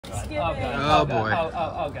God. Oh boy.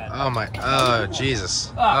 Oh God. Oh my. Oh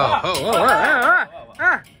Jesus. Oh.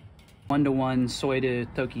 1-to-1 soy to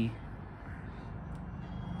toki.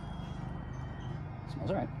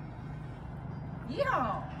 Smells alright.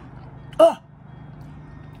 Yeah. Oh,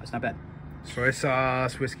 that's not bad. Soy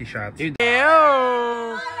sauce, whiskey shots. Dude.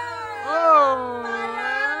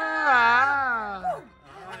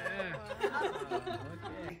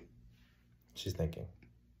 She's thinking.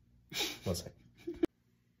 One sec.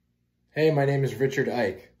 Hey, my name is Richard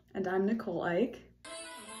Ike. And I'm Nicole Ike.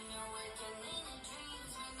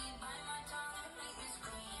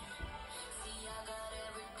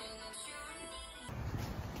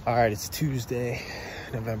 All right, it's Tuesday,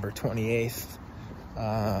 November 28th.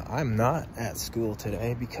 I'm not at school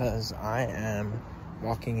today because I am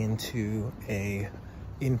walking into a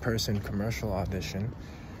in-person commercial audition,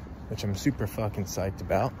 which I'm super fucking psyched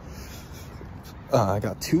about. I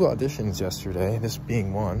got 2 auditions yesterday, this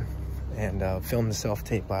being one, and filmed the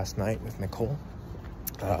self-tape last night with Nicole,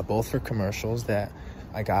 both for commercials that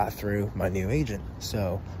I got through my new agent.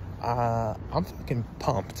 So I'm fucking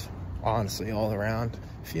pumped, honestly, all around.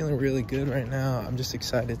 Feeling really good right now. I'm just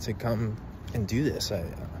excited to come and do this. I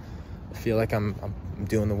feel like I'm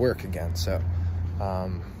doing the work again. So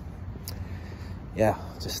yeah,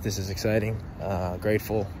 just this is exciting,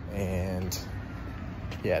 grateful, and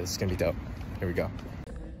yeah, this is gonna be dope. Here we go.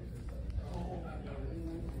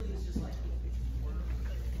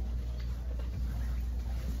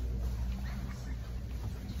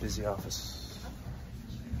 Busy office.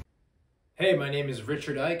 Hey, my name is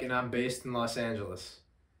Richard Ike and I'm based in Los Angeles.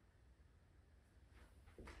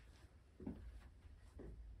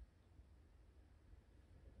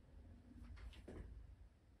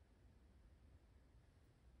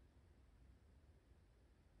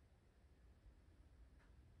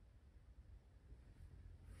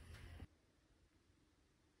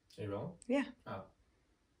 Are you rolling? Yeah. Oh.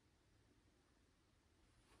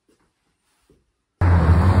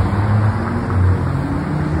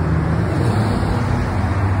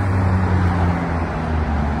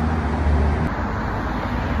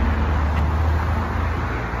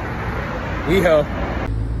 Weho.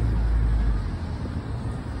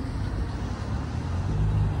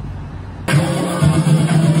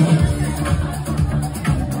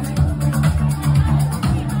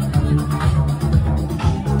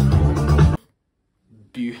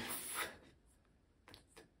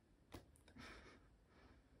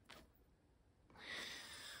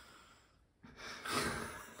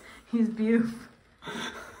 He's beautiful.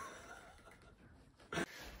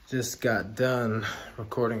 Just got done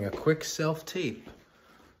recording a quick self-tape,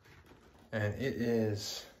 and it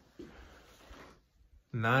is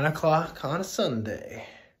 9 o'clock on a Sunday.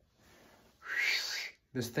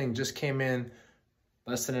 This thing just came in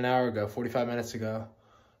less than an hour ago, 45 minutes ago.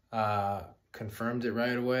 Confirmed it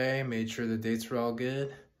right away, made sure the dates were all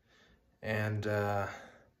good, and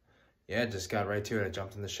yeah, just got right to it. I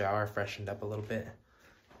jumped in the shower, freshened up a little bit,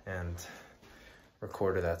 and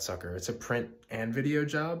recorded that sucker. It's a print and video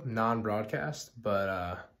job, non-broadcast,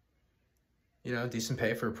 but you know, decent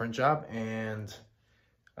pay for a print job. And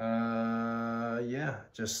yeah,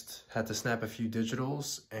 just had to snap a few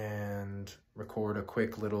digitals and record a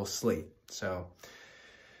quick little slate. So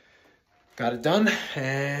got it done,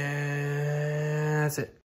 and that's it.